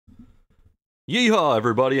Yeehaw,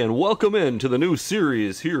 everybody, and welcome in to the new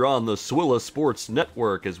series here on the Swilla Sports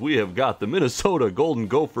Network as we have got the Minnesota Golden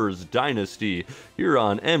Gophers Dynasty here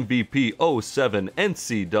on MVP 07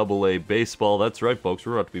 NCAA Baseball. That's right, folks,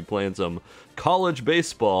 we're about to be playing some college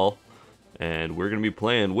baseball, and we're going to be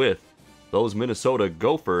playing with those Minnesota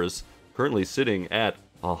Gophers, currently sitting at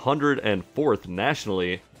 104th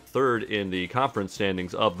nationally, third in the conference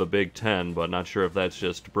standings of the Big Ten, but not sure if that's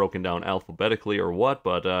just broken down alphabetically or what,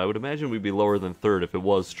 but I would imagine we'd be lower than third if it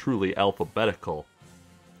was truly alphabetical.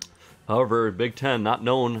 However, Big Ten, not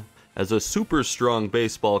known as a super strong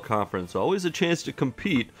baseball conference, always a chance to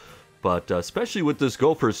compete, but especially with this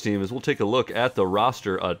Gophers team, as we'll take a look at the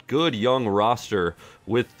roster, a good young roster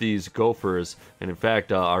with these Gophers, and in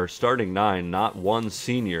fact, our starting nine, not one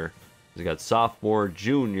senior. We got sophomore,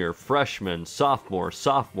 junior, freshman, sophomore,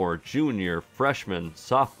 junior, freshman,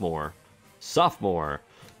 sophomore.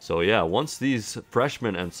 So yeah, once these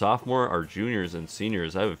freshmen and sophomore are juniors and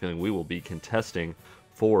seniors, I have a feeling we will be contesting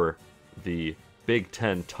for the Big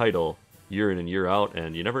Ten title year in and year out.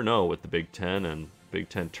 And you never know with the Big Ten and Big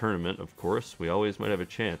Ten tournament, of course, we always might have a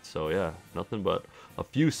chance. So yeah, nothing but a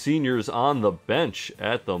few seniors on the bench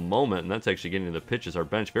at the moment, and that's actually getting to the pitches. Our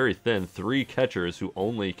bench very thin, 3 catchers who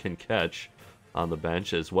only can catch on the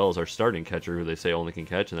bench, as well as our starting catcher who they say only can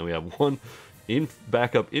catch, and then we have one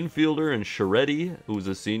backup infielder in Sharetti, who's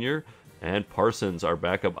a senior, and Parsons, our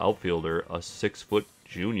backup outfielder, a 6-foot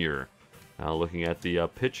junior. Now looking at the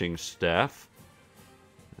pitching staff,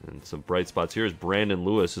 and some bright spots here is Brandon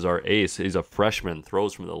Lewis is our ace. He's a freshman,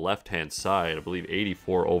 throws from the left-hand side, I believe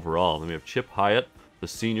 84 overall. Then we have Chip Hyatt, the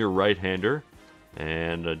senior right-hander,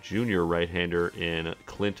 and a junior right-hander in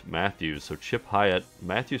Clint Matthews. So Chip Hyatt,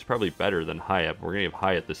 Matthews probably better than Hyatt, but we're going to give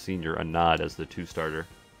Hyatt, the senior, a nod as the 2-starter.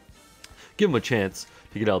 Give him a chance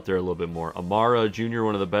to get out there a little bit more. Amara, junior,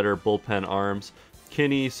 one of the better bullpen arms.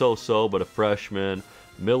 Kinney, so-so, but a freshman.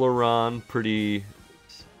 Milleron, pretty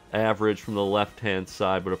average from the left-hand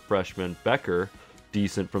side, but a freshman. Becker,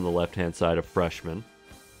 decent from the left-hand side, a freshman.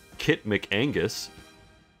 Kit McAngus,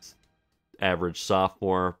 average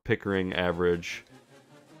sophomore. Pickering, average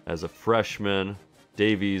as a freshman.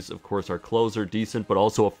 Davies, of course, our closer, decent, but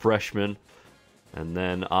also a freshman. And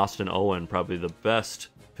then Austin Owen, probably the best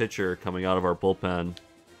pitcher coming out of our bullpen.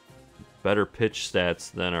 Better pitch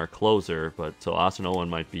stats than our closer, but so Austin Owen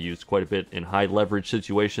might be used quite a bit in high leverage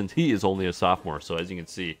situations. He is only a sophomore, so as you can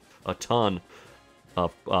see, a ton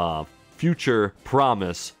of future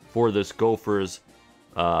promise for this Gophers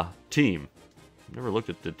team. Never looked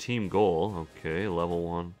at the team goal. Okay, level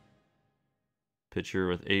 1 pitcher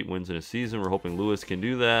with 8 wins in a season. We're hoping Lewis can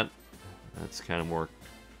do that. That's kind of more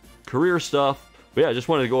career stuff. But yeah, I just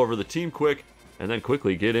wanted to go over the team quick, and then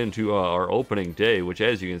quickly get into our opening day, which,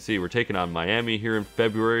 as you can see, we're taking on Miami here in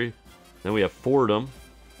February. Then we have Fordham.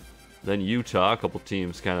 Then Utah, a couple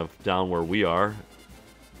teams kind of down where we are.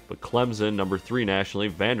 But Clemson, number 3 nationally.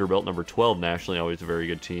 Vanderbilt, number 12 nationally, always a very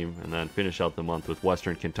good team. And then finish out the month with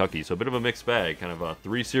Western Kentucky. So a bit of a mixed bag. Kind of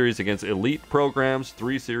 3 series against elite programs,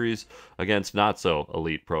 3 series against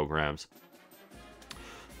not-so-elite programs.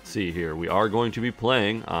 Let's see here. We are going to be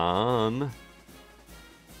playing on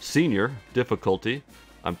senior difficulty.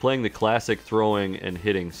 I'm playing the classic throwing and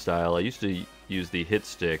hitting style. I used to use the hit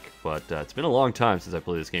stick, but it's been a long time since I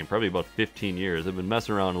played this game, probably about 15 years. I've been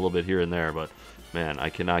messing around a little bit here and there, but man, I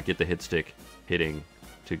cannot get the hit stick hitting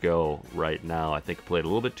to go right now. I think I played a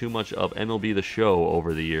little bit too much of MLB The Show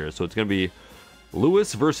over the years. So it's going to be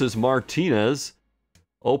Lewis versus Martinez.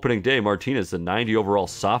 Opening day, Martinez, the 90 overall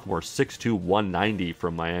sophomore, 6'2", 190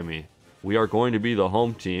 from Miami. We are going to be the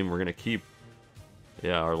home team. We're going to keep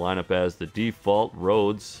our lineup as the default.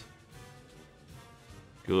 Rhodes,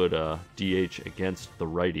 good DH against the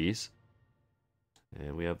righties.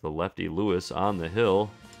 And we have the lefty Lewis on the hill.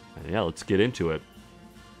 And yeah, let's get into it.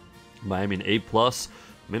 Miami an A+,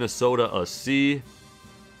 Minnesota a C.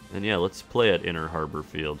 And yeah, let's play at Inner Harbor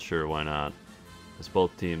Field. Sure, why not? As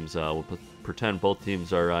both teams, we'll pretend both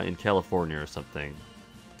teams are in California or something.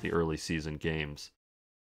 The early season games.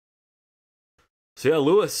 So yeah,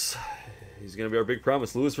 Lewis, he's going to be our big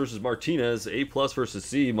promise. Lewis versus Martinez, A+ versus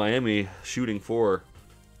C. Miami shooting for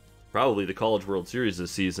probably the College World Series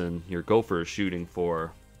this season. Your Gophers shooting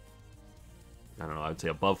for, I don't know, I'd say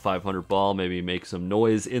above 500 ball, maybe make some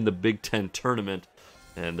noise in the Big Ten tournament,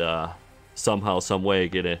 and somehow, some way,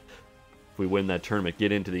 if we win that tournament,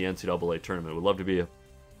 get into the NCAA tournament. We'd love to be a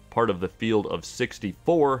part of the field of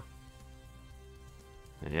 64.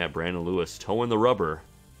 And yeah, Brandon Lewis towing the rubber.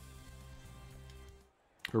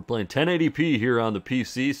 We're playing 1080p here on the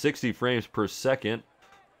PC, 60 frames per second.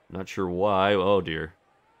 Not sure why. Oh, dear.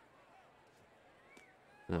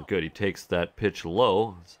 Oh, good. He takes that pitch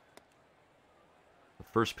low.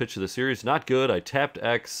 First pitch of the series, not good. I tapped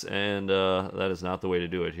X, and that is not the way to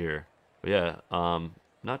do it here. But yeah,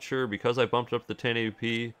 not sure, because I bumped up the 1080p.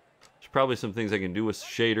 There's probably some things I can do with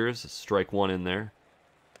shaders. Strike one in there.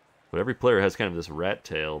 But every player has kind of this rat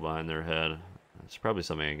tail behind their head. It's probably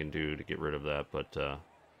something I can do to get rid of that, but I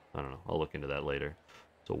don't know. I'll look into that later.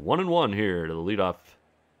 So 1-1 here to the leadoff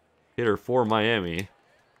hitter for Miami.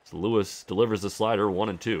 So Lewis delivers the slider,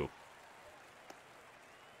 1-2.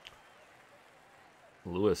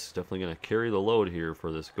 Lewis definitely going to carry the load here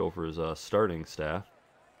for this Gophers starting staff.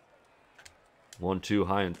 1-2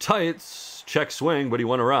 high and tight. Check swing, but he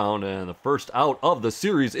went around, and the first out of the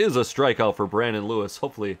series is a strikeout for Brandon Lewis.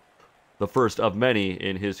 Hopefully the first of many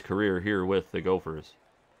in his career here with the Gophers.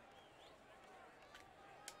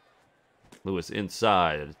 Lewis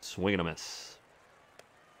inside, swing and a miss.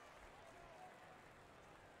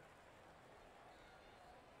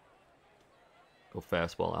 Go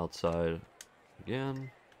fastball outside again.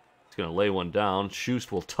 He's going to lay one down.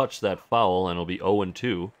 Schust will touch that foul, and it'll be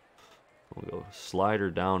 0-2. We'll go slider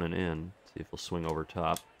down and in. See if he'll swing over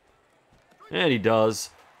top. And he does.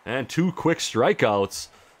 And 2 quick strikeouts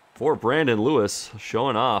for Brandon Lewis,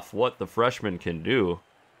 showing off what the freshman can do.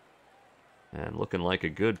 And looking like a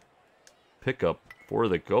good pickup for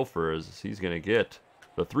the Gophers. He's going to get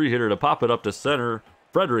the 3-hitter to pop it up to center.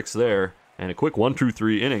 Fredericks there. And a quick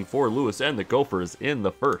 1-2-3 inning for Lewis and the Gophers in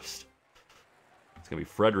the first. It's going to be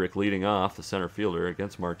Frederick leading off, the center fielder,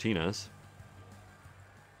 against Martinez.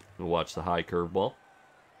 We'll watch the high curveball.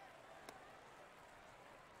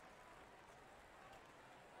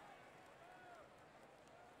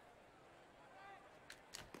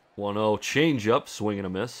 One-0 changeup, swing and a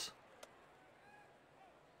miss.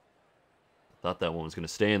 Thought that one was going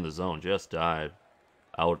to stay in the zone, just died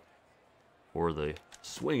out for the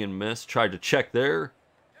swing and miss. Tried to check there.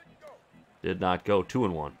 Did not go.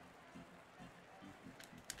 2-1.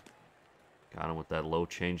 Got him with that low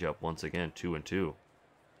changeup once again. 2-2.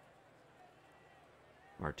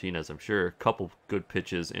 Martinez, I'm sure, a couple good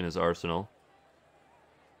pitches in his arsenal.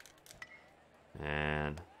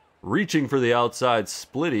 And reaching for the outside,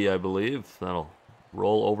 Splitty, I believe. That'll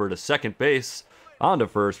roll over to second base. On to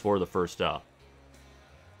first for the first out.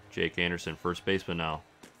 Jake Anderson, first baseman now,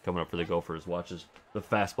 coming up for the Gophers. Watches the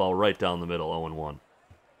fastball right down the middle, 0-1.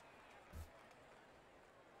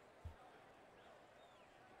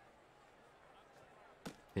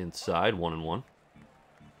 Inside, 1-1.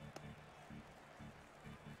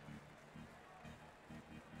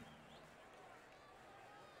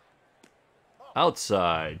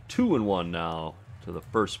 Outside, 2-1 now to the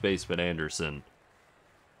first baseman, Anderson.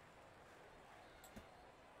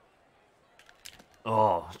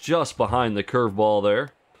 Oh, just behind the curveball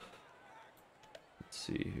there. Let's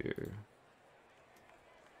see here.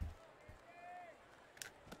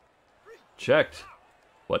 Checked,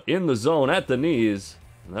 but in the zone at the knees,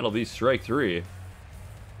 and that'll be strike 3.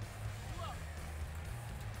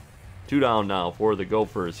 2 down now for the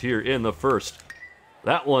Gophers here in the first.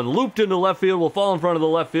 That one looped into left field, will fall in front of the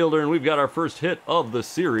left fielder, and we've got our first hit of the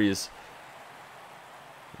series.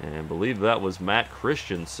 And I believe that was Matt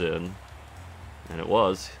Christensen. And it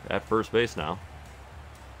was at first base now.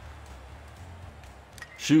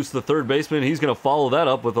 Schust, the third baseman, he's going to follow that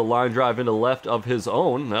up with a line drive into left of his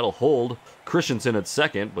own. That'll hold Christensen at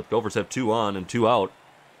second, but Gophers have 2 on and 2 out.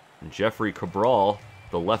 And Jeffrey Cabral,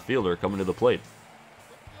 the left fielder, coming to the plate.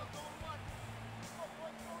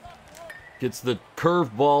 Gets the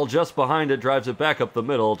curved ball just behind it, drives it back up the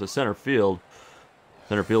middle to center field.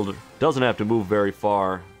 Center fielder doesn't have to move very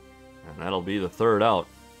far, and that'll be the third out.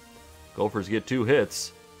 Gophers get 2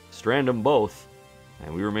 hits, strand them both,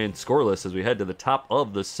 and we remain scoreless as we head to the top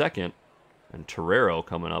of the second. And Torero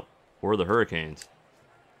coming up for the Hurricanes.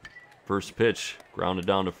 First pitch grounded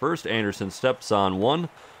down to first. Anderson steps on one,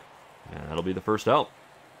 and that'll be the first out.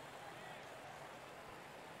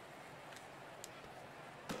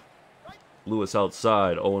 Lewis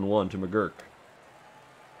outside, 0-1 to McGurk.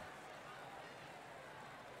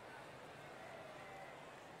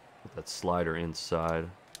 Put that slider inside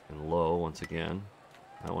and low once again.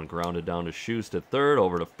 That one grounded down to Schust at third,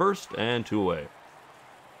 over to first, and 2 away.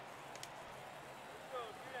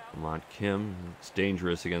 Lamont Kim, it's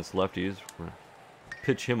dangerous against lefties. We're gonna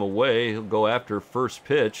pitch him away. He'll go after first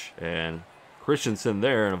pitch, and Christensen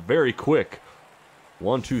there, and a very quick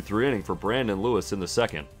 1-2-3 inning for Brandon Lewis in the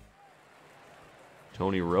second.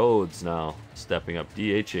 Tony Rhodes now stepping up,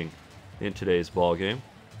 DHing in today's ball game.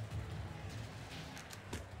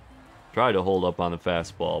 Tried to hold up on the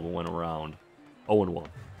fastball, but went around. 0-1.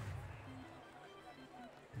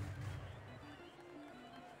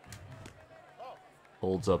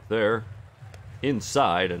 Holds up there,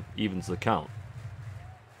 inside, and evens the count.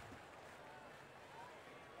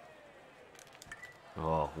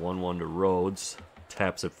 1-1 to Rhodes.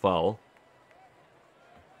 Taps it foul.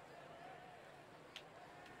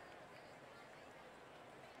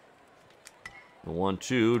 The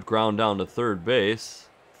 1-2, ground down to third base.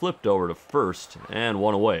 Flipped over to first, and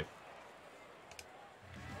one away.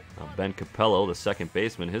 Now Ben Capello, the second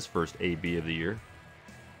baseman, his first AB of the year.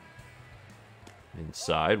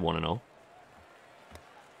 Inside, 1-0.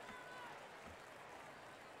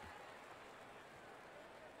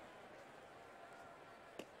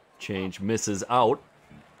 Change misses out.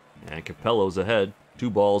 And Capello's ahead. 2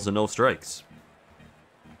 balls and no strikes.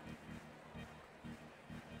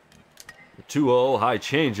 The 2-0 high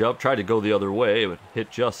changeup. Tried to go the other way, but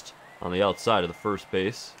hit just on the outside of the first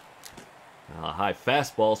base. A high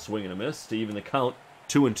fastball, swing and a miss to even the count.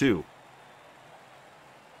 2-2.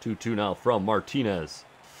 2-2 now from Martinez.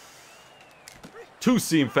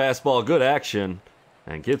 Two-seam fastball, good action.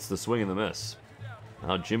 And gets the swing and the miss.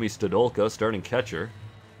 Now Jimmy Stodolka, starting catcher.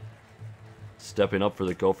 Stepping up for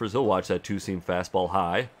the Gophers. He'll watch that two-seam fastball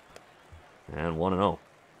high. And 1-0.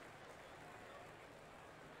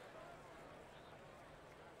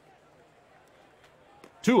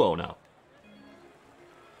 Two-0 now.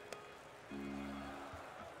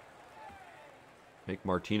 Make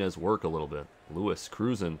Martinez work a little bit. Lewis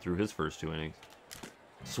cruising through his first 2 innings.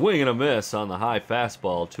 Swing and a miss on the high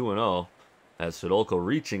fastball. 2-0. As Stodolka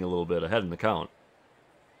reaching a little bit ahead in the count.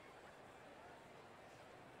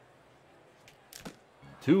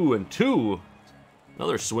 2-2.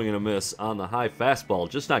 Another swing and a miss on the high fastball.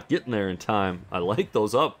 Just not getting there in time. I like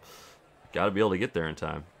those up. Got to be able to get there in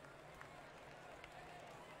time.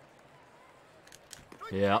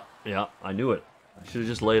 Yeah, I knew it. I should have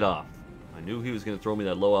just laid off. I knew he was going to throw me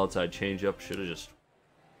that low outside changeup. Should have just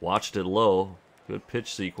watched it low. Good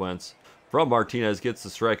pitch sequence from Martinez. Gets the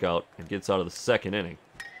strikeout and gets out of the second inning.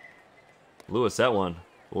 Lewis, that one.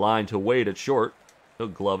 Line to Wade at short. He'll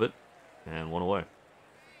glove it. And one away.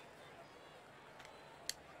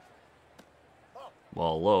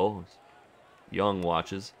 Ball low. Young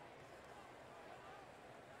watches.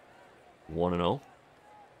 1-0.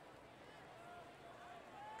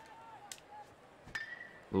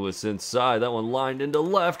 Lewis inside. That one lined into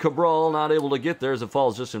left. Cabral not able to get there as it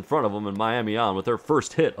falls just in front of him. And Miami on with their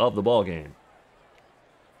first hit of the ball game.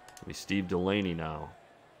 It'll be Steve Delaney now.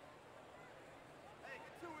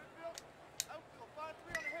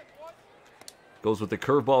 Goes with the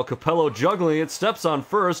curveball. Capello juggling it. Steps on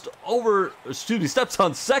first. Steps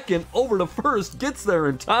on second. Over to first. Gets there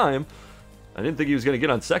in time. I didn't think he was going to get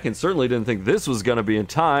on second. Certainly didn't think this was going to be in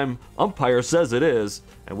time. Umpire says it is.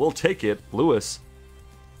 And we'll take it. Lewis.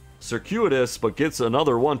 Circuitous, but gets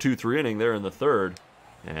another 1-2-3 inning there in the third.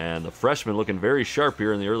 And the freshman looking very sharp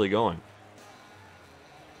here in the early going.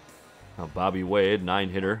 Now Bobby Wade,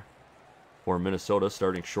 9-hitter for Minnesota,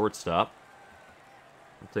 starting shortstop.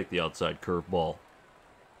 We'll take the outside curveball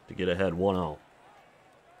to get ahead 1-0.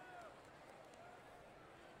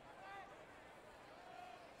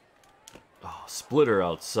 Oh, splitter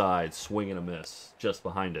outside, swing and a miss, just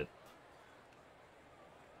behind it.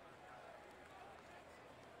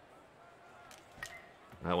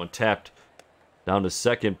 That one tapped down to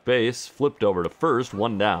second base, flipped over to first,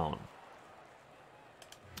 1 down.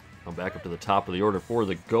 Now back up to the top of the order for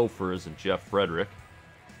the Gophers and Jeff Frederick.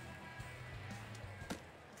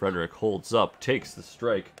 Frederick holds up, takes the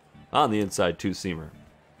strike on the inside two-seamer.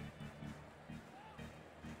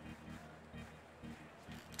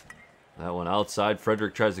 That one outside.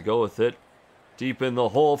 Frederick tries to go with it. Deep in the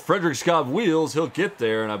hole. Frederick's got wheels. He'll get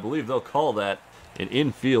there, and I believe they'll call that an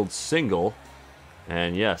infield single.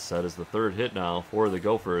 And yes, that is the third hit now for the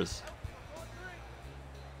Gophers.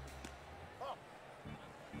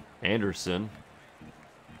 Anderson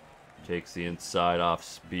takes the inside off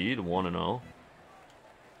speed, 1-0.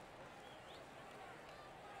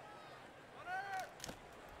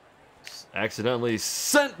 Accidentally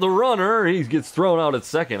sent the runner. He gets thrown out at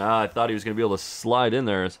second. I thought he was going to be able to slide in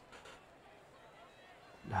there.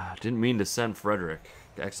 Didn't mean to send Frederick.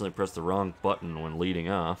 Accidentally pressed the wrong button when leading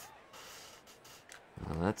off.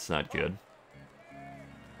 That's not good.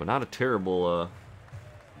 But not a terrible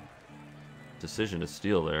decision to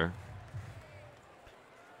steal there.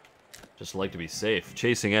 Just like to be safe.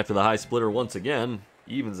 Chasing after the high splitter once again.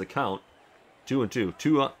 Evens the count.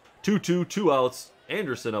 2-2. 2-2, 2 outs.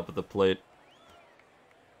 Anderson up at the plate.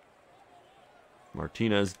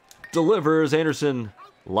 Martinez delivers. Anderson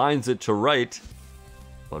lines it to right.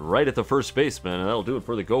 But right at the first baseman. And that'll do it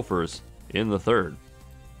for the Gophers in the third.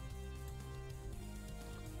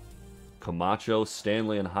 Camacho,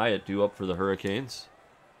 Stanley, and Hyatt due up for the Hurricanes.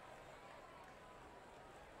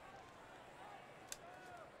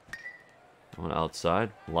 One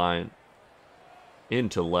outside. Line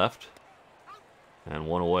into left. And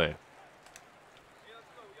one away.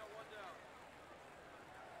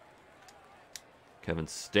 Kevin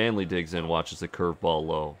Stanley digs in, watches the curveball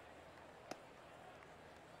low.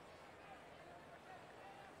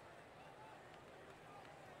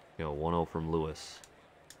 Go 1-0 from Lewis.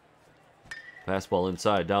 Fastball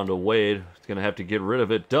inside, down to Wade. He's going to have to get rid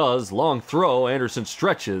of it. Does. Long throw. Anderson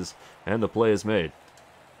stretches, and the play is made.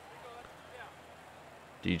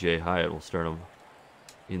 DJ Hyatt will start him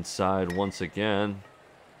inside once again.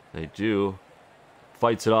 They do.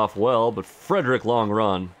 Fights it off well, but Frederick long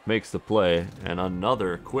run makes the play. And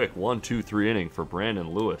another quick 1-2-3 inning for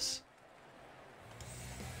Brandon Lewis.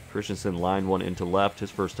 Christensen lined one into left,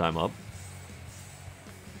 his first time up.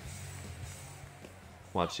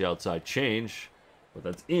 Watch the outside change, but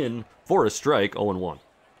that's in for a strike, 0-1.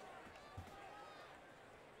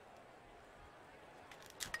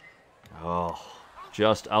 Oh,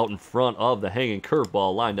 just out in front of the hanging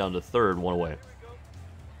curveball, line down to third, one away.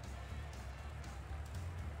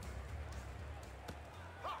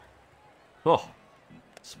 Oh,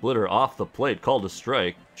 splitter off the plate, called a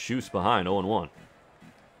strike. Schuse behind, 0-1.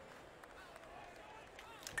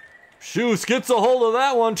 Schuse gets a hold of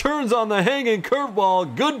that one, turns on the hanging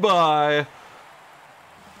curveball. Goodbye.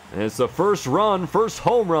 And it's the first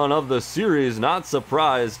home run of the series. Not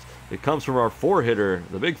surprised. It comes from our four-hitter,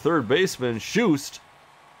 the big third baseman, Schust.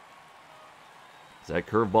 That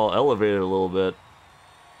curveball elevated a little bit.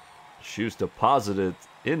 Schust deposited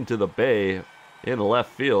into the bay in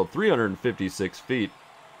left field, 356 feet.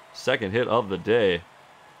 Second hit of the day.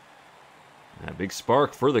 A big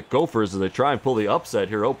spark for the Gophers as they try and pull the upset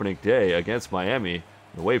here opening day against Miami.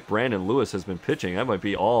 The way Brandon Lewis has been pitching, that might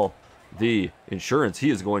be all the insurance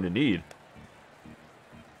he is going to need.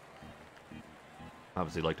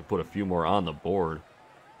 Obviously like to put a few more on the board.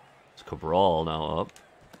 It's Cabral now up.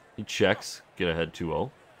 He checks, get ahead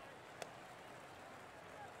 2-0.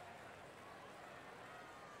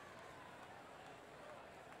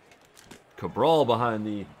 Cabral behind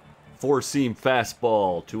the four-seam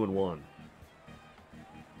fastball, 2-1.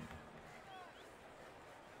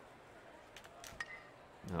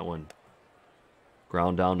 That one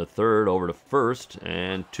ground down to third, over to first,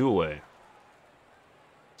 and two away.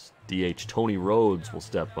 DH Tony Rhodes will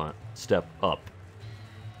step up. 0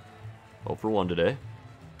 for 1 today.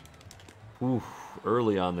 Ooh,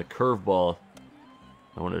 early on the curveball.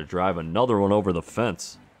 I wanted to drive another one over the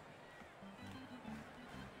fence.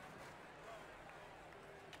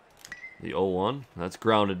 The 0-1, that's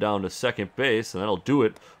grounded down to second base, and that'll do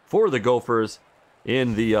it for the Gophers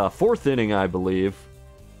in the fourth inning, I believe.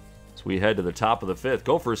 As we head to the top of the fifth,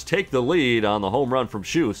 Gophers take the lead on the home run from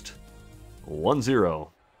Schust. 1-0.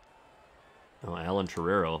 Now Alan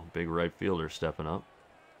Torrero, big right fielder, stepping up.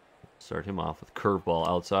 Start him off with curveball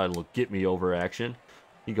outside, a little get-me-over action.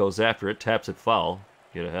 He goes after it, taps it foul.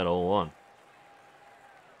 Get ahead 0-1.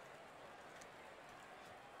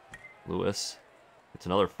 Lewis. It's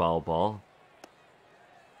another foul ball.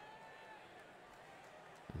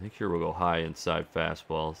 I think here we'll go high inside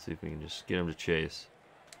fastball. See if we can just get him to chase.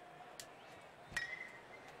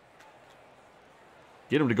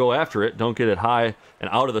 Get him to go after it. Don't get it high and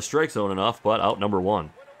out of the strike zone enough, but out number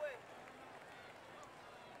 1.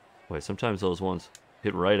 Boy, sometimes those ones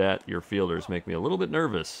hit right at your fielders make me a little bit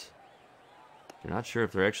nervous. You're not sure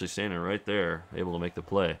if they're actually standing right there, able to make the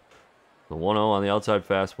play. The 1-0 on the outside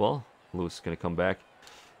fastball. Lewis is going to come back.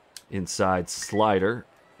 Inside slider.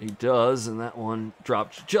 He does, and that one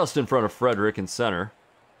dropped just in front of Frederick in center.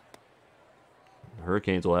 The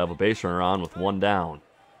Hurricanes will have a base runner on with 1 down.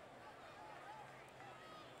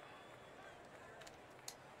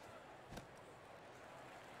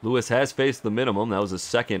 Lewis has faced the minimum. That was his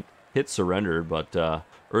second hit surrendered, but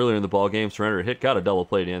earlier in the ball game, surrendered hit, got a double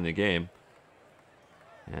play at the end of the game.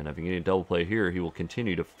 And if he can get a double play here, he will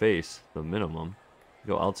continue to face the minimum.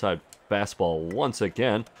 Go outside fastball once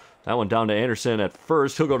again. That one down to Anderson at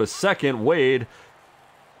first. He'll go to second. Wade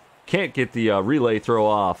can't get the relay throw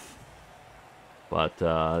off. But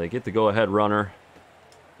they get the go-ahead runner.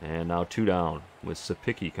 And now 2 down with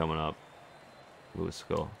Sapicki coming up. Lewis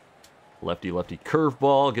go lefty-lefty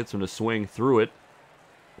curveball. Gets him to swing through it.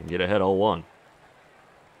 And get ahead 0-1.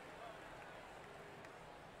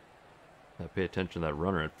 Pay attention to that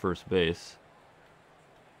runner at first base.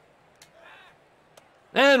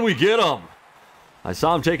 And we get him. I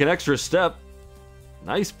saw him take an extra step.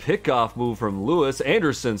 Nice pickoff move from Lewis.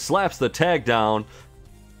 Anderson slaps the tag down.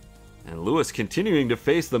 And Lewis continuing to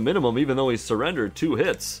face the minimum even though he's surrendered 2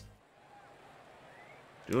 hits.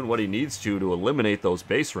 Doing what he needs to eliminate those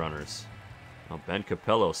base runners. Now Ben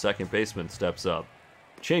Capello, second baseman, steps up.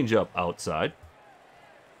 Change up outside.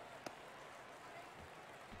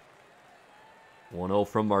 1-0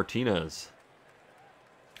 from Martinez.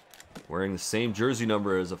 Wearing the same jersey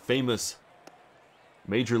number as a famous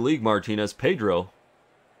Major League Martinez, Pedro.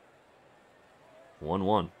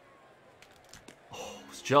 1-1. Oh,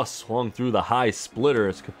 it's just swung through the high splitter.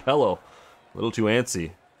 It's Capello. A little too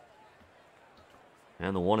antsy.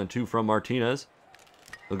 And the 1-2 from Martinez.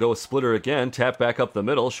 He'll go with splitter again. Tap back up the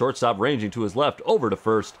middle. Shortstop ranging to his left. Over to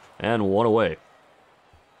first. And 1 away.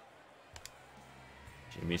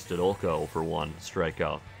 Jamie Stodolka 0 for 1.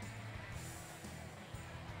 Strikeout.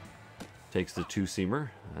 Takes the two-seamer.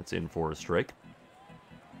 That's in for a strike.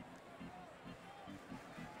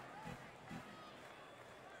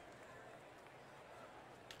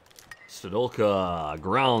 Stodolka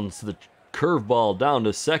grounds the curveball down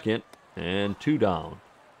to second. And 2 down.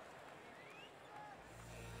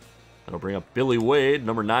 That'll bring up Billy Wade,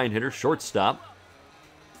 number 9 hitter, shortstop.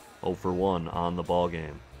 0 for 1 on the ball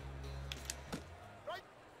game.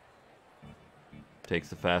 Takes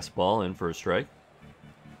the fastball in for a strike.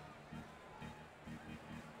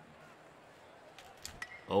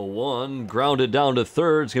 0-1, grounded down to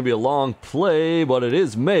third. It's going to be a long play, but it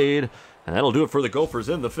is made. And that'll do it for the Gophers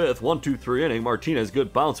in the 5th. 1-2-3 inning. Martinez,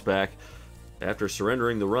 good bounce back after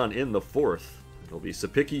surrendering the run in the 4th. It'll be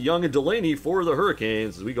Sapicki, Young, and Delaney for the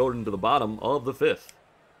Hurricanes as we go into the bottom of the 5th.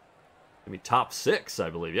 Gonna be top 6, I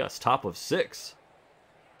believe. Yes, top of 6.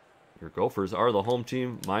 Your Gophers are the home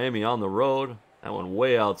team. Miami on the road. That one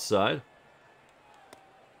way outside.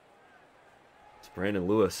 It's Brandon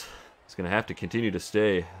Lewis. He's going to have to continue to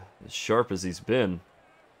stay as sharp as he's been.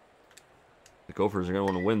 The Gophers are going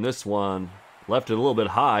to want to win this one. Left it a little bit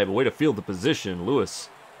high, but way to field the position. Lewis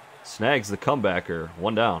snags the comebacker.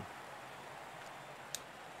 1 down.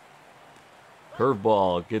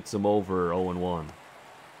 Curveball gets him over 0-1.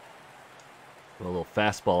 A little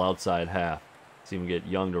fastball outside half. See him get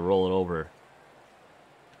Young to roll it over.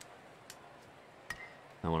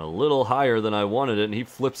 That one a little higher than I wanted it, and he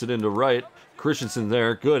flips it into right. Christensen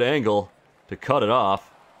there, good angle to cut it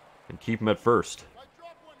off and keep him at first.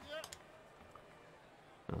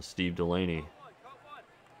 Now Steve Delaney.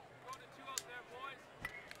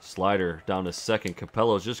 Slider down to second.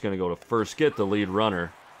 Capello's just going to go to first, get the lead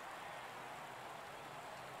runner.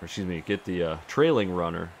 Or excuse me, get the trailing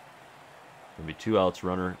runner. Going to be 2 outs,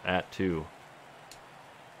 runner at 2.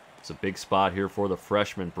 It's a big spot here for the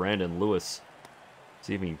freshman, Brandon Lewis.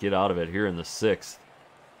 See if he can get out of it here in the 6th.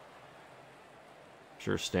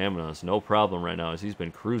 Sure, stamina is no problem right now as he's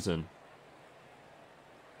been cruising.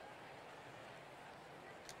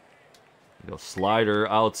 Go slider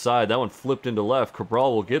outside. That one flipped into left.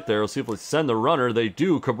 Cabral will get there. We'll see if they send the runner. They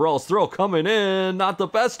do. Cabral's throw coming in. Not the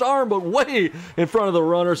best arm, but way in front of the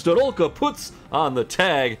runner. Stodolka puts on the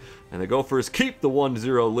tag, and the Gophers keep the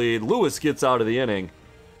 1-0 lead. Lewis gets out of the inning.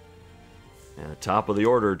 And the top of the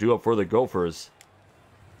order due up for the Gophers.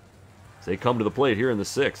 As they come to the plate here in the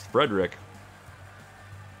 6th. Frederick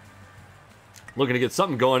looking to get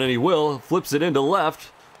something going, and he will. Flips it into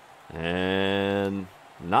left. And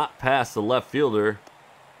not past the left fielder.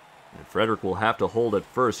 And Frederick will have to hold at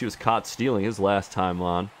first. He was caught stealing his last time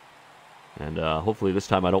on. And hopefully this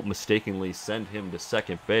time I don't mistakenly send him to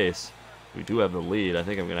second base. We do have the lead. I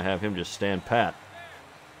think I'm going to have him just stand pat.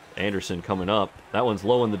 Anderson coming up. That one's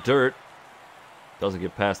low in the dirt. Doesn't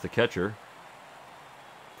get past the catcher.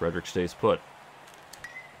 Frederick stays put.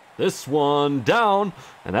 This one down,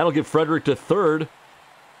 and that'll get Frederick to third.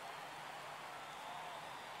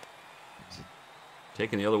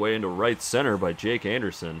 Taken the other way into right center by Jake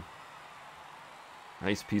Anderson.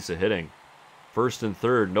 Nice piece of hitting. First and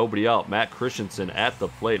third, nobody out. Matt Christensen at the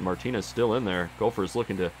plate. Martinez still in there. Gophers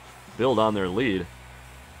looking to build on their lead.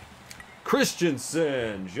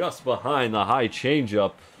 Christensen just behind the high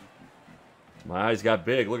changeup. My eyes got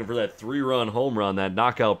big looking for that 3-run home run, that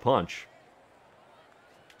knockout punch.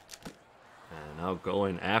 And now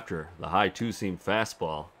going after the high 2-seam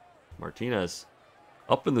fastball. Martinez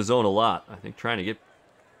up in the zone a lot. I think trying to get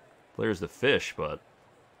players to fish, but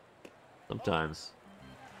sometimes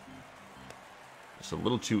just a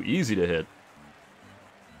little too easy to hit.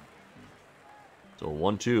 So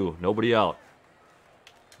 1-2, nobody out.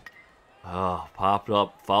 Oh, popped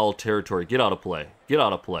up, foul territory. Get out of play. Get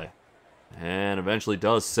out of play. And eventually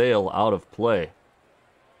does sail out of play.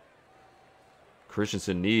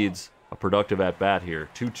 Christensen needs a productive at-bat here.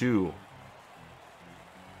 2-2.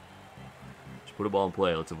 Just put a ball in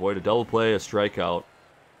play. Let's avoid a double play, a strikeout.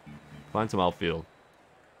 Find some outfield.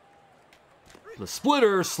 The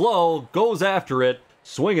splitter, slow, goes after it.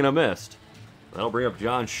 Swing and a missed. That'll bring up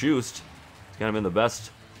John Schust. He's kind of been the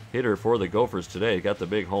best hitter for the Gophers today. Got the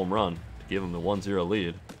big home run to give him the 1-0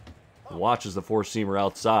 lead. Watches the 4-seamer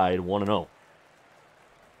outside, 1-0. All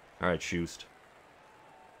right, Schust.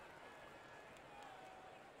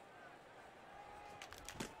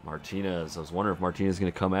 Martinez. I was wondering if Martinez is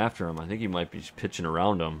going to come after him. I think he might be pitching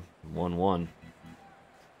around him. 1-1.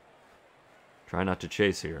 Try not to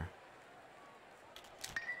chase here.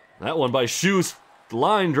 That one by Schust.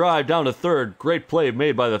 Line drive down to third. Great play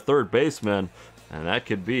made by the third baseman. And that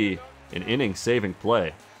could be an inning-saving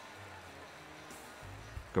play.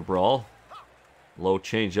 Cabral. Low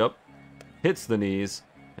changeup. Hits the knees.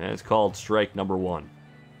 And it's called strike number 1.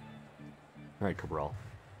 All right, Cabral.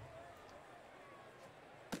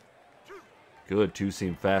 Good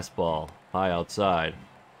two-seam fastball. High outside.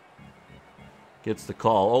 Gets the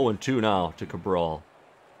call. 0-2 now to Cabral.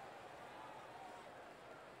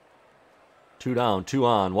 2 down, 2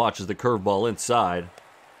 on. Watches the curveball inside.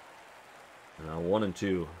 Now 1-2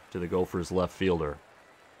 to the Gophers left fielder.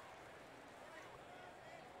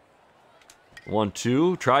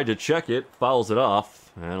 1-2. Tried to check it. Fouls it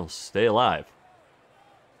off. And it'll stay alive.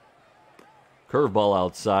 Curveball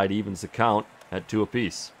outside. Evens the count at 2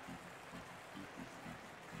 apiece.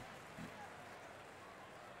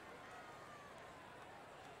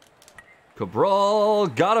 Cabral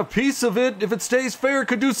got a piece of it. If it stays fair, it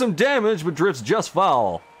could do some damage, but drifts just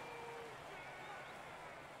foul.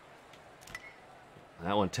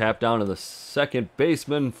 That one tapped down to the second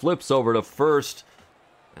baseman, flips over to first,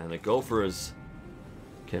 and the Gophers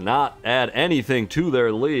cannot add anything to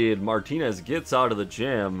their lead. Martinez gets out of the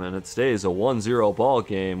jam, and it stays a 1-0 ball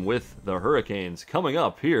game with the Hurricanes coming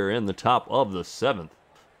up here in the top of the 7th.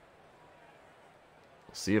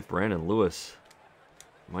 We'll see if Brandon Lewis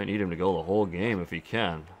might need him to go the whole game if he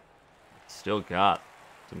can. Still got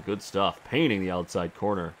some good stuff. Painting the outside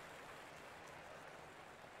corner.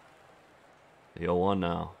 The 0-1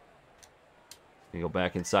 now. You go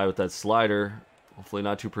back inside with that slider. Hopefully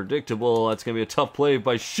not too predictable. That's going to be a tough play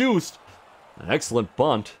by Schust. An excellent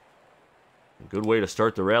bunt. A good way to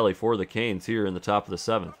start the rally for the Canes here in the top of the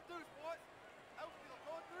 7th.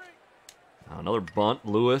 Now another bunt.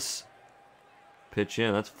 Lewis. Pitch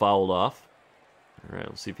in. That's fouled off. All right,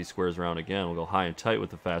 we'll see if he squares around again. We'll go high and tight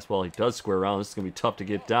with the fastball. He does square around. This is going to be tough to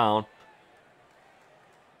get down.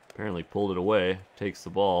 Apparently pulled it away. Takes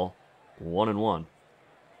the ball. 1-1.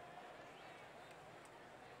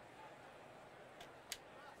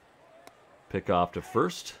 Pick off to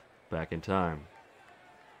first. Back in time.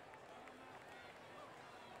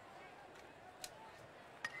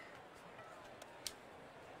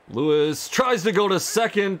 Lewis tries to go to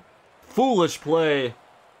second. Foolish play.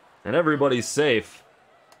 And everybody's safe.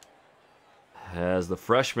 As the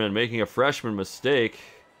freshman making a freshman mistake.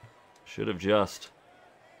 Should have just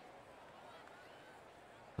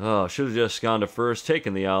gone to first,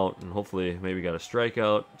 taken the out, and hopefully maybe got a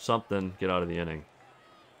strikeout, something, get out of the inning.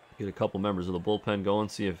 Get a couple members of the bullpen going,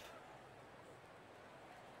 see if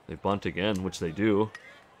they bunt again, which they do.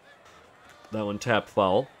 That one tapped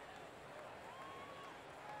foul.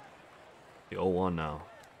 The 0-1 now.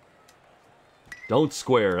 Don't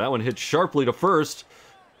square. That one hit sharply to first.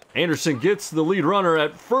 Anderson gets the lead runner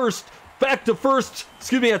at first. Back to first.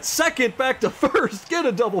 Excuse me, at second. Back to first. Get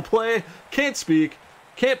a double play. Can't speak.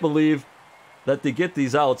 Can't believe that they get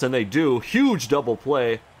these outs, and they do. Huge double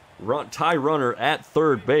play. Tie runner at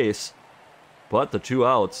third base. But the 2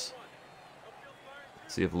 outs.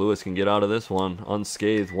 See if Lewis can get out of this one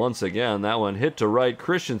unscathed once again. That one hit to right.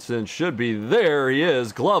 Christensen should be there. He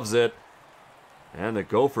is. Gloves it. And the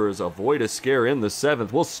Gophers avoid a scare in the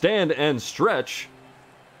 7th. Will stand and stretch.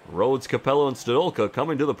 Rhodes, Capello, and Stadolka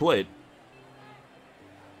coming to the plate.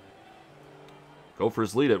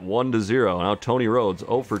 Gophers lead at 1-0. Now Tony Rhodes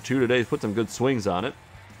 0 for 2 today. Put some good swings on it.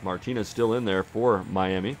 Martinez still in there for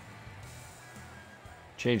Miami.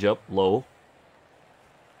 Change up low.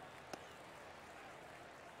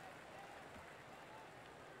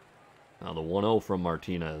 Now the 1-0 from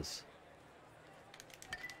Martinez.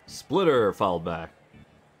 Splitter fouled back.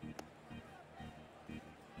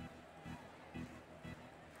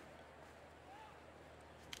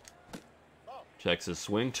 Checks his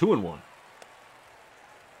swing. 2-1.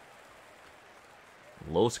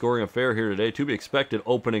 Low scoring affair here today. To be expected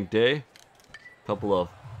opening day. Couple of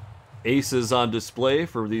aces on display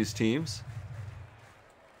for these teams.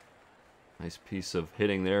 Nice piece of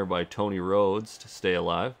hitting there by Tony Rhodes to stay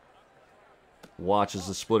alive. Watches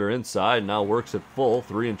the splitter inside. Now works it full.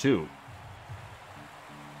 3-2.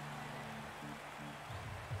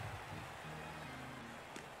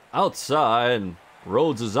 Outside. And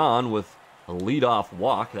Rhodes is on with a leadoff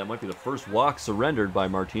walk. That might be the first walk surrendered by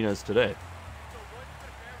Martinez today.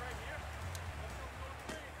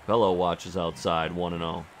 Fellow watches outside.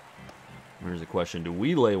 1-0. Here's the question. Do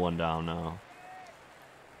we lay one down now?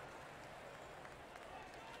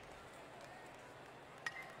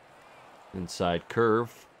 Inside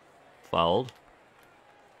curve. Fouled.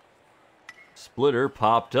 Splitter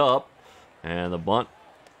popped up, and the bunt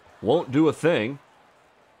won't do a thing.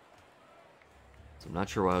 So I'm not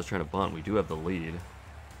sure why I was trying to bunt. We do have the lead.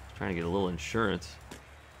 Trying to get a little insurance.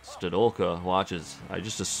 Stadolka watches. I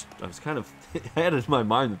was kind of I had it in my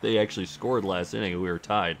mind that they actually scored last inning and we were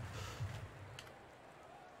tied.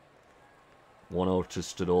 1-0 to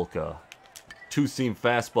Stadolka. Two-seam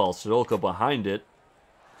fastball. Stadolka behind it.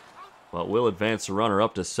 But will advance the runner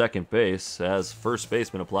up to second base as first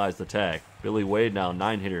baseman applies the tag. Billy Wade now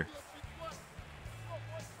 9-hitter.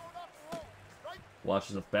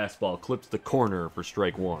 Watches the fastball, clips the corner for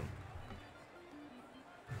strike one.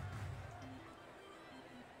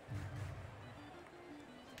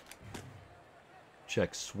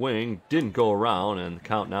 Check swing, didn't go around, and the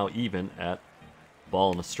count now even at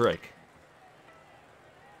ball and a strike.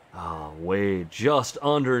 Wade just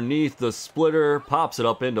underneath the splitter, pops it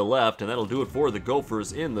up into left, and that'll do it for the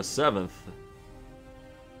Gophers in the 7th.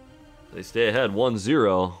 They stay ahead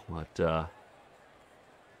 1-0, but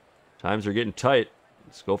times are getting tight.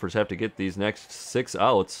 The Gophers have to get these next 6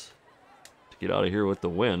 outs to get out of here with the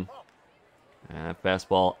win. And that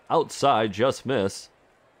fastball outside, just miss.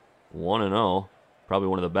 1-0. Probably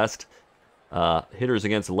one of the best hitters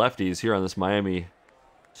against lefties here on this Miami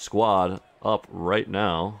squad up right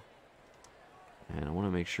now. And I want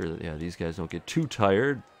to make sure that, yeah, these guys don't get too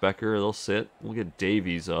tired. Becker, they'll sit. We'll get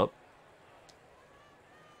Davies up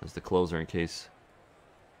as the closer in case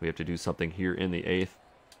we have to do something here in the 8th.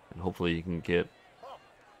 And hopefully you can get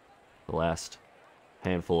the last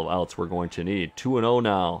handful of outs we're going to need. 2-0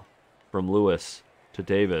 now from Lewis to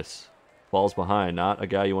Davis. Falls behind. Not a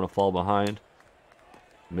guy you want to fall behind.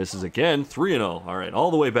 Misses again. 3-0. All right,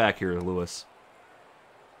 all the way back here, Lewis.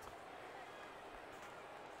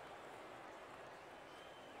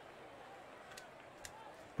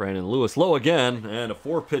 Brandon Lewis low again, and a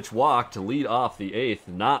 4-pitch walk to lead off the 8th.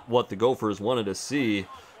 Not what the Gophers wanted to see.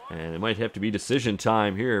 And it might have to be decision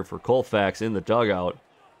time here for Colfax in the dugout.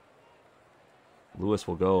 Lewis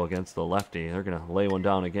will go against the lefty. They're going to lay one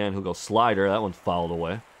down again. He'll go slider. That one's fouled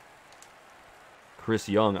away. Chris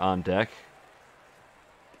Young on deck.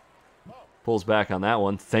 Pulls back on that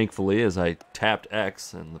one, thankfully, as I tapped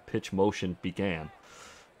X and the pitch motion began.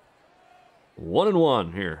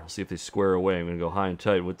 1-1 here. Let's see if they square away. I'm going to go high and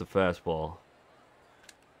tight with the fastball.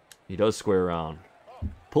 He does square around.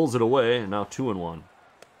 Pulls it away, and now 2-1.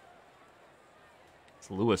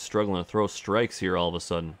 It's Lewis struggling to throw strikes here all of a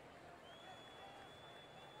sudden.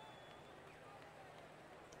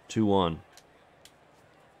 2-1.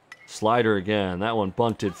 Slider again. That one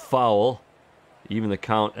bunted foul. Even the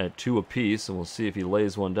count at 2 apiece, and we'll see if he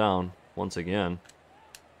lays one down once again.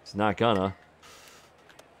 He's not gonna.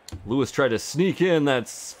 Lewis tried to sneak in that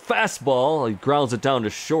fastball. He grounds it down to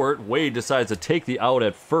short. Wade decides to take the out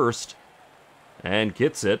at first and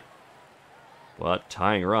gets it. But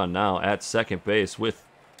tying run now at second base with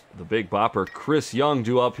the big bopper Chris Young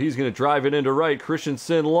due up. He's going to drive it into right.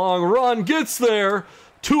 Christensen, long run, gets there.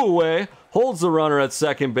 2 away. Holds the runner at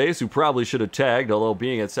second base, who probably should have tagged, although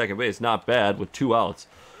being at second base, not bad with 2 outs.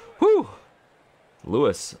 Whew.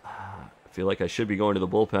 Lewis, I feel like I should be going to the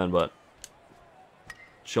bullpen, but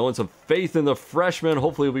showing some faith in the freshman.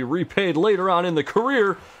 Hopefully he'll be repaid later on in the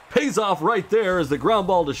career. Pays off right there as the ground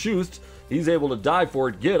ball to Schust. He's able to dive for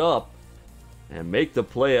it, get up, and make the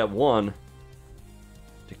play at 1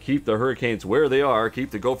 to keep the Hurricanes where they are,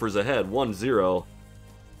 keep the Gophers ahead 1-0.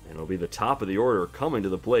 And it'll be the top of the order coming to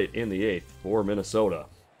the plate in the 8th for Minnesota.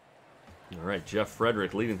 All right, Jeff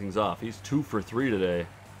Frederick leading things off. He's 2 for 3 today.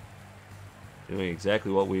 Doing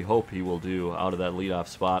exactly what we hope he will do out of that leadoff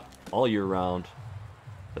spot all year round.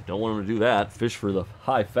 But don't want him to do that. Fish for the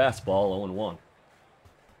high fastball, 0-1.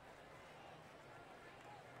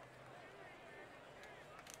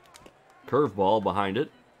 Curveball behind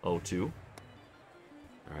it, 0-2. All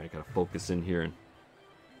right, got to focus in here and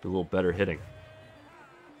do a little better hitting.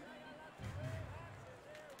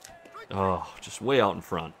 Oh, just way out in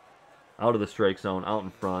front. Out of the strike zone, out in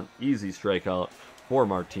front. Easy strikeout for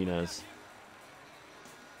Martinez.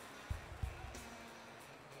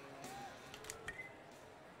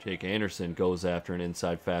 Jake Anderson goes after an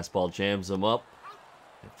inside fastball, jams him up.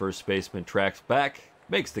 And first baseman tracks back,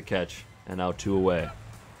 makes the catch, and now 2 away.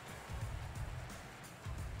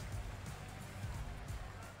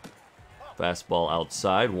 Fastball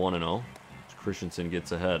outside, 1-0. Christensen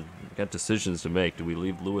gets ahead. We've got decisions to make. Do we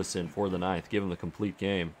leave Lewis in for the 9th? Give him the complete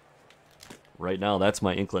game. Right now, that's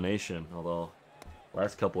my inclination. Although,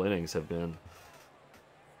 last couple innings have been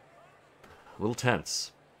a little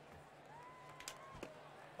tense.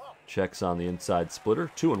 Checks on the inside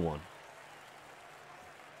splitter. 2-1.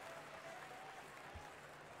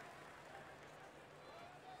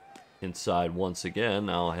 inside once again.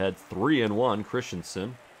 Now ahead 3-1,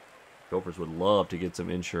 Christensen. Gophers would love to get some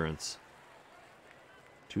insurance.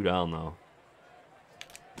 2 down, though.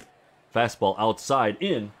 Fastball outside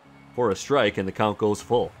in for a strike, and the count goes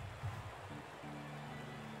full.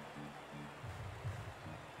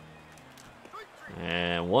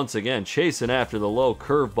 And once again, chasing after the low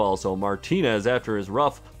curveball. So Martinez, after his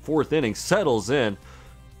rough 4th inning, settles in,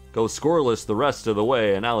 goes scoreless the rest of the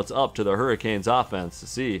way, and now it's up to the Hurricanes offense to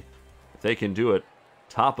see if they can do it.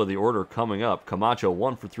 Top of the order coming up. Camacho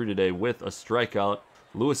 1 for 3 today with a strikeout.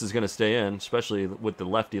 Lewis is going to stay in, especially with the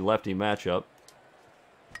lefty-lefty matchup.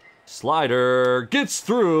 Slider gets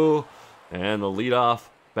through, and the leadoff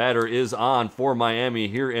batter is on for Miami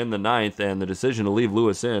here in the 9th, and the decision to leave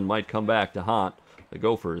Lewis in might come back to haunt the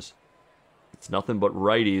Gophers. It's nothing but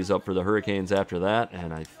righties up for the Hurricanes after that,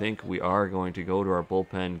 and I think we are going to go to our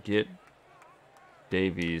bullpen, get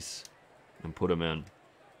Davies, and put him in.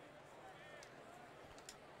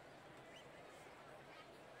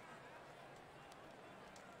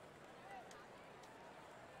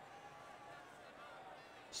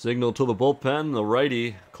 Signal to the bullpen, the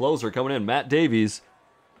righty closer coming in, Matt Davies.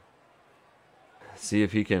 See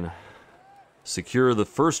if he can secure the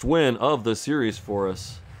first win of the series for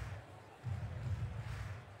us.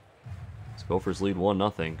 Gophers lead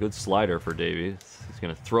 1-0. Good slider for Davies. He's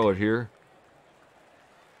going to throw it here.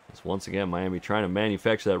 As once again, Miami trying to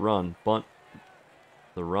manufacture that run. Bunt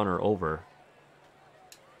the runner over.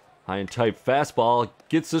 High and tight fastball.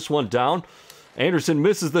 Gets this one down. Anderson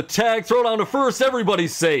misses the tag. Throw down to first.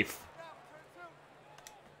 Everybody's safe.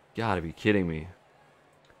 Gotta be kidding me.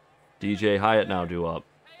 DJ Hyatt now due up.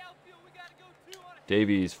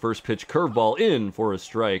 Davies, first pitch curveball in for a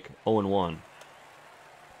strike. 0-1.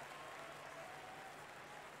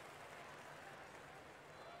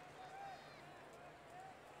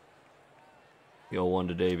 The 0-1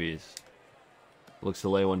 to Davies. Looks to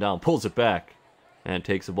lay one down. Pulls it back. And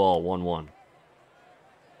takes the ball. 1-1.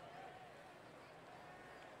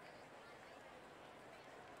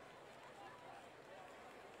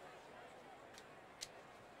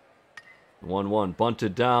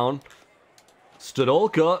 Bunted down.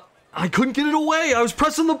 Stodolka. I couldn't get it away. I was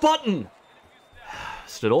pressing the button.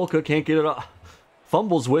 Stodolka can't get it up.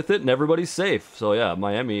 Fumbles with it, and everybody's safe. So, yeah,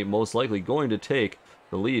 Miami most likely going to take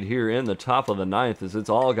the lead here in the top of the 9th as it's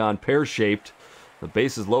all gone pear-shaped. The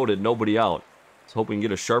bases loaded, nobody out. Let's hope we can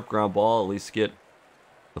get a sharp ground ball, at least get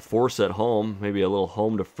the force at home. Maybe a little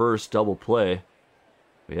home to first double play.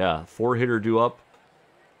 But yeah, 4-hitter due up.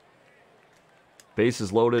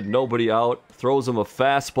 Bases loaded, nobody out. Throws him a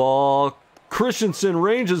fastball. Christensen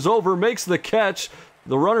ranges over, makes the catch.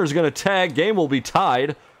 The runner's going to tag. Game will be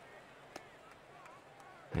tied.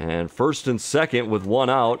 And first and second with 1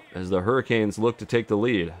 out as the Hurricanes look to take the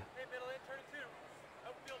lead.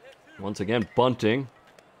 Once again, bunting.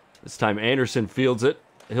 This time Anderson fields it.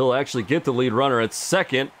 He'll actually get the lead runner at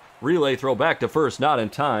second. Relay throw back to first, not in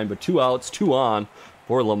time, but 2 outs, 2 on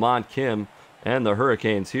for Lamont Kim and the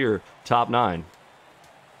Hurricanes here, top 9.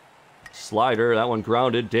 Slider, that one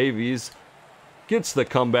grounded. Davies gets the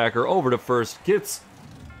comebacker over to first, gets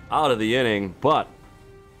out of the inning, but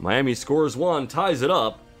Miami scores 1, ties it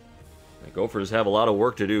up. The Gophers have a lot of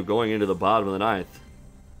work to do going into the bottom of the 9th.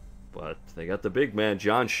 But they got the big man,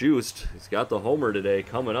 John Schust. He's got the homer today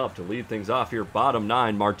coming up to lead things off here. Bottom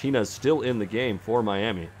 9, Martinez still in the game for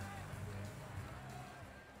Miami.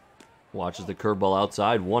 Watches the curveball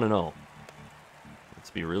outside, 1-0. Let's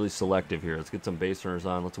be really selective here. Let's get some base runners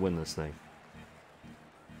on. Let's win this thing.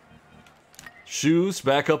 Schust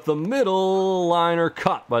back up the middle. Liner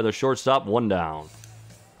caught by the shortstop, 1 down.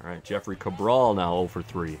 All right, Jeffrey Cabral now 0 for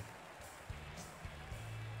 3.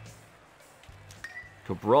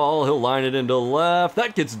 Cabral, he'll line it into left.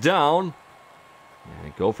 That gets down.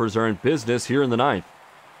 And Gophers are in business here in the 9th.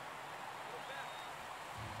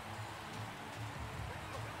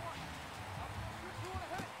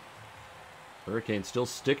 Hurricane still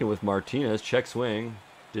sticking with Martinez. Check swing.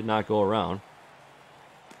 Did not go around.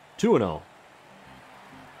 2-0.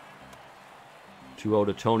 2-0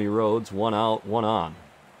 to Tony Rhodes. 1 out, 1 on.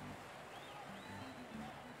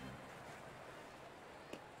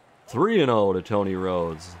 3-0 to Tony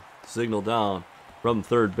Rhodes. Signal down from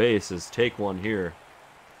third base is take one here.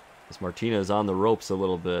 As Martinez on the ropes a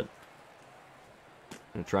little bit.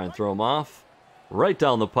 Gonna try and throw him off. Right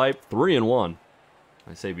down the pipe. 3-1.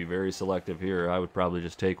 I say be very selective here. I would probably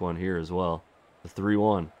just take one here as well. The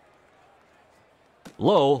 3-1.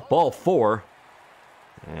 Low, ball 4.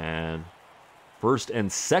 And first and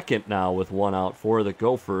second now with 1 out for the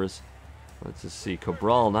Gophers. Let's just see.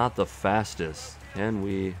 Cabral not the fastest. Can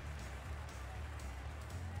we...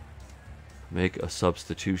 make a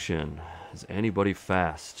substitution. Is anybody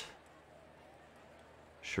fast?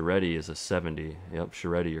 Sharetti is a 70. Yep,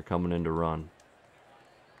 Sharetti, you're coming in to run.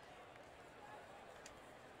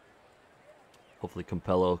 Hopefully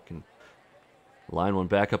Campello can line one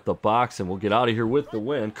back up the box, and we'll get out of here with the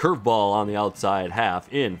win. Curveball on the outside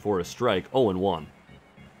half, in for a strike, 0-1.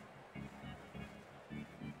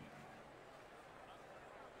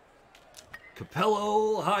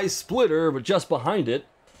 Campello, high splitter, but just behind it.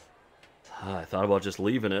 I thought about just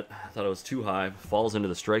leaving it. I thought it was too high. Falls into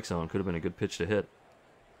the strike zone. Could have been a good pitch to hit.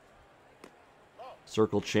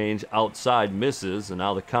 Circle change outside, misses, and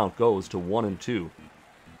now the count goes to 1-2.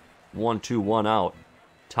 1-2, 1 out.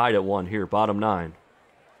 Tied at 1 here, bottom 9.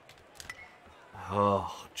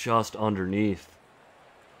 Oh, just underneath.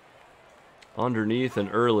 Underneath and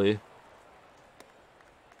early.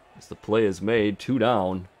 As the play is made, 2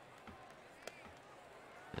 down.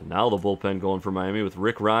 And now the bullpen going for Miami with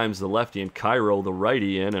Rick Rhymes, the lefty, and Cairo, the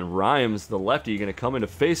righty, in. And Rhymes, the lefty, going to come in to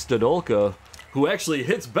face Stadolka, who actually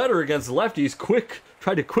hits better against lefties.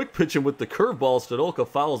 Tried to quick pitch him with the curveball. Stadolka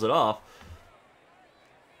fouls it off.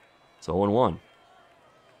 It's 0-1.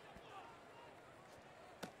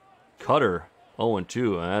 Cutter,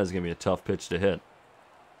 0-2. That is going to be a tough pitch to hit.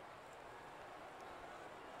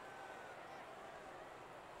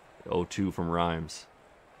 0-2 from Rhymes.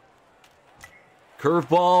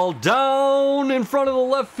 Curveball down in front of the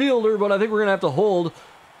left fielder, but I think we're going to have to hold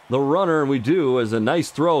the runner, and we do, as a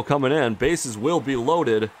nice throw coming in. Bases will be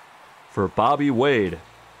loaded for Bobby Wade.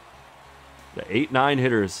 The 8-9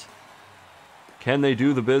 hitters. Can they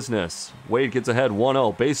do the business? Wade gets ahead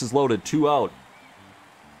 1-0. Bases loaded, 2 out.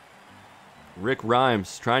 Rick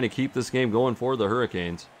Rhymes trying to keep this game going for the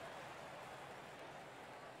Hurricanes.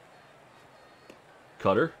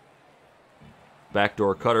 Cutter.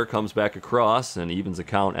 Backdoor cutter comes back across and evens the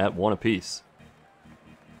count at 1 apiece.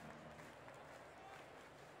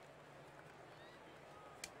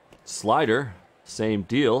 Slider, same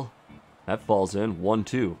deal. That falls in,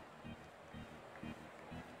 1-2.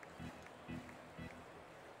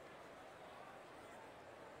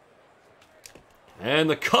 And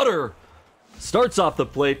the cutter starts off the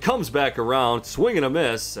plate, comes back around, swing and a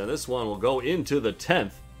miss, and this one will go into the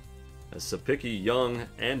 10th. As Sapicki, Young,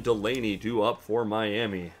 and Delaney do up for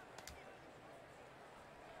Miami.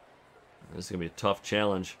 This is going to be a tough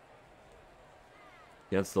challenge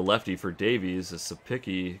against the lefty for Davies, as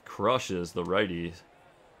Sapicki crushes the righty.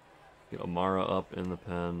 Get Amara up in the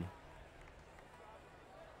pen.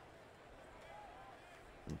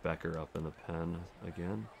 And Becker up in the pen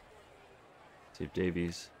again. See if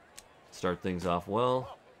Davies start things off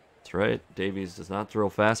well. That's right, Davies does not throw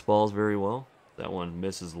fastballs very well. That one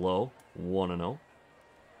misses low, 1-0.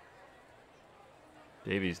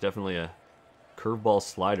 Davies definitely a curveball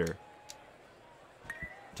slider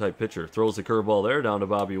type pitcher. Throws the curveball there down to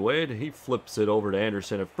Bobby Wade. He flips it over to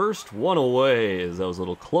Anderson at first. 1 away, as that was a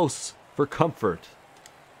little close for comfort.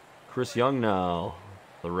 Chris Young now,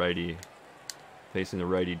 the righty, facing the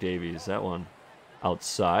righty Davies. That one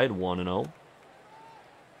outside, 1-0.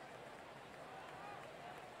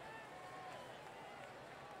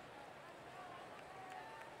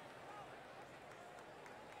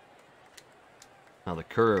 Now the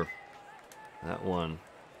curve. That one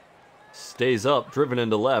stays up, driven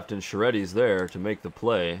into left, and Sharetti's there to make the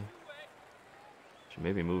play. Should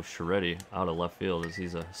maybe move Sharetti out of left field, as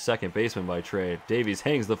he's a second baseman by trade. Davies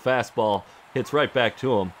hangs the fastball, hits right back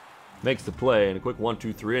to him, makes the play, and a quick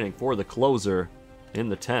 1-2-3 inning for the closer in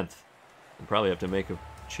the 10th. We'll probably have to make a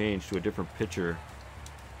change to a different pitcher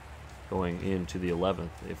going into the 11th,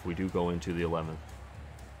 if we do go into the 11th.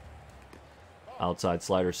 Outside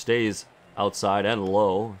slider stays outside and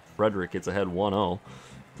low. Frederick gets ahead 1-0.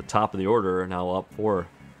 The top of the order now up for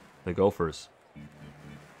the Gophers.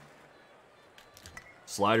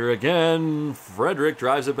 Slider again. Frederick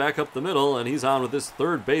drives it back up the middle, and he's on with his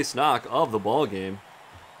third base knock of the ball game.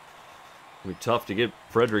 It'll be tough to get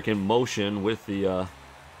Frederick in motion with the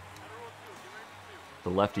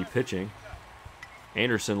lefty pitching.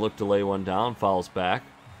 Anderson looked to lay one down, fouls back.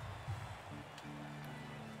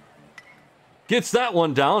 Gets that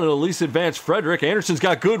one down, and at least advance Frederick. Anderson's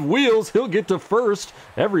got good wheels. He'll get to first.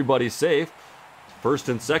 Everybody's safe. First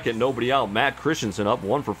and second, nobody out. Matt Christensen up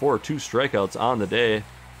 1 for 4, 2 strikeouts on the day.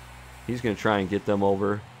 He's going to try and get them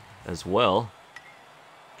over as well.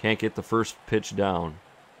 Can't get the first pitch down.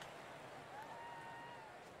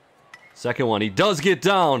 Second one, he does get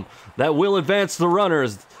down. That will advance the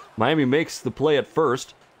runners. Miami makes the play at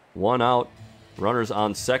first. 1 out. Runners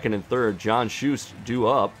on second and third. John Schust due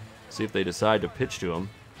up. See if they decide to pitch to him.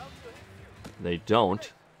 They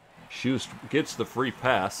don't. Schust gets the free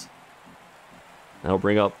pass. That'll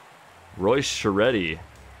bring up Royce Scheretti,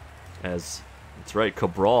 as that's right,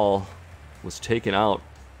 Cabral was taken out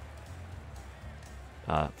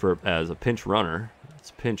as a pinch runner. It's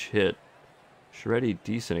a pinch hit. Scheretti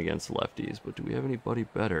decent against lefties, but do we have anybody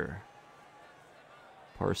better?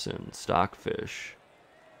 Parson, Stockfish.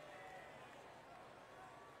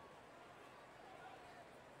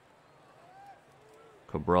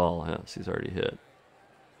 Cabral, yes, he's already hit.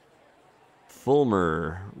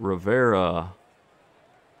 Fulmer, Rivera.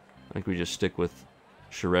 I think we just stick with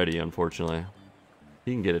Scheretti, unfortunately.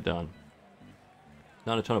 He can get it done.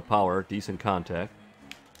 Not a ton of power, decent contact.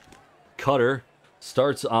 Cutter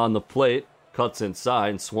starts on the plate, cuts inside,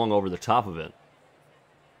 and swung over the top of it.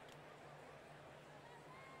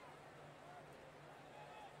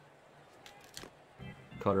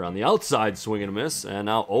 Cutter on the outside, swing and a miss, and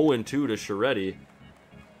now 0-2 to Scheretti.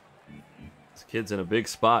 This kid's in a big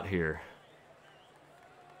spot here.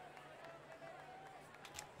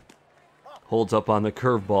 Holds up on the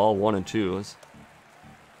curveball, 1-2.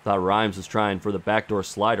 Thought Rhymes was trying for the backdoor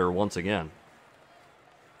slider once again.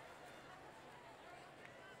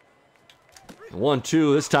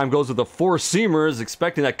 1-2, this time goes with the four-seamers,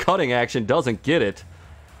 expecting that cutting action, doesn't get it.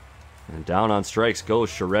 And down on strikes goes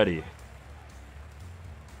Scheretti.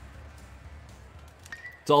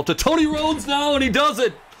 It's all to Tony Rhodes now, and he does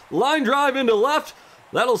it! Line drive into left.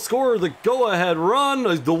 That'll score the go-ahead run,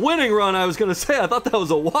 the winning run, I was going to say. I thought that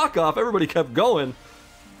was a walk-off. Everybody kept going.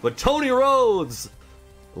 But Tony Rhodes,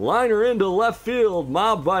 liner into left field,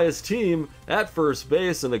 mobbed by his team at first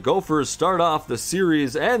base, and the Gophers start off the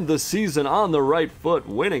series and the season on the right foot,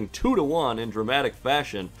 winning 2-1 in dramatic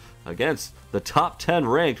fashion against the top 10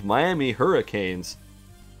 ranked Miami Hurricanes.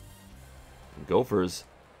 The Gophers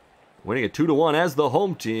winning at 2-1 as the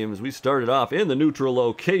home team as we started off in the neutral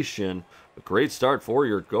location. A great start for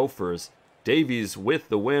your Gophers. Davies with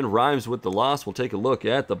the win, Rhymes with the loss. We'll take a look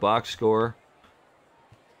at the box score.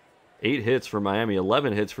 8 hits for Miami,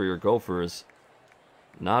 11 hits for your Gophers.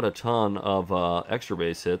 Not a ton of extra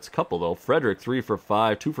base hits. Couple though. Frederick 3 for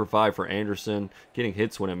 5, 2 for 5 for Anderson, getting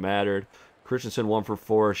hits when it mattered. Christensen 1 for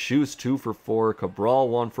 4, Schust 2 for 4, Cabral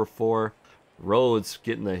 1 for 4. Rhodes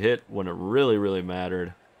getting the hit when it really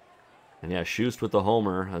mattered. And yeah, Schust with the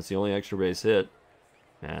homer. That's the only extra base hit.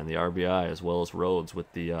 And the RBI, as well as Rhodes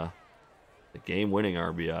with the game-winning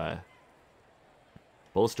RBI.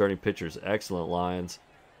 Both starting pitchers, excellent lines.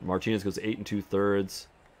 Martinez goes 8 2/3,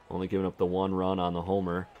 only giving up the 1 run on the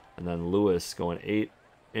homer. And then Lewis going 8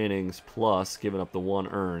 innings plus, giving up the 1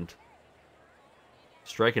 earned.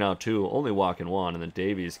 Striking out 2, only walking 1. And then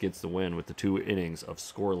Davies gets the win with the 2 innings of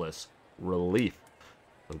scoreless relief.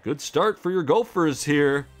 A good start for your Gophers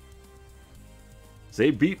here. They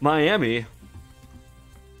beat Miami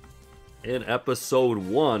in episode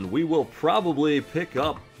 1. We will probably pick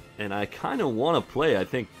up, and I kind of want to play, I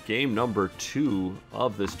think, game number 2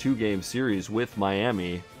 of this 2-game series with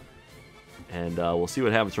Miami. And we'll see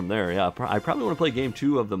what happens from there. Yeah, I probably want to play game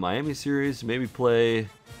 2 of the Miami series. Maybe play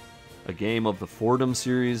a game of the Fordham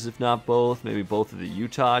series, if not both. Maybe both of the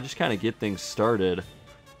Utah. Just kind of get things started.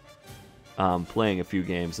 Playing a few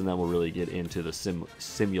games, and then we'll really get into the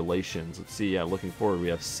simulations. Let's see, yeah, looking forward, we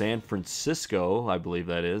have San Francisco, I believe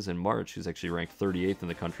that is, in March. He's actually ranked 38th in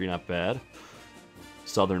the country, not bad.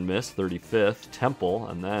 Southern Miss, 35th. Temple,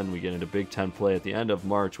 and then we get into Big Ten play at the end of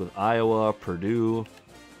March with Iowa, Purdue,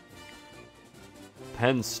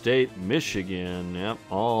 Penn State, Michigan. Yep,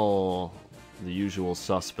 all the usual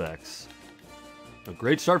suspects. A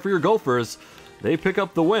great start for your Gophers. They pick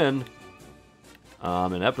up the win.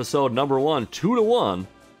 In episode number 1, 2-1,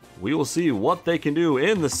 we will see what they can do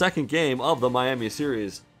in the second game of the Miami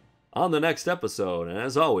series on the next episode. And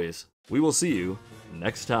as always, we will see you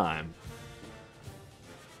next time.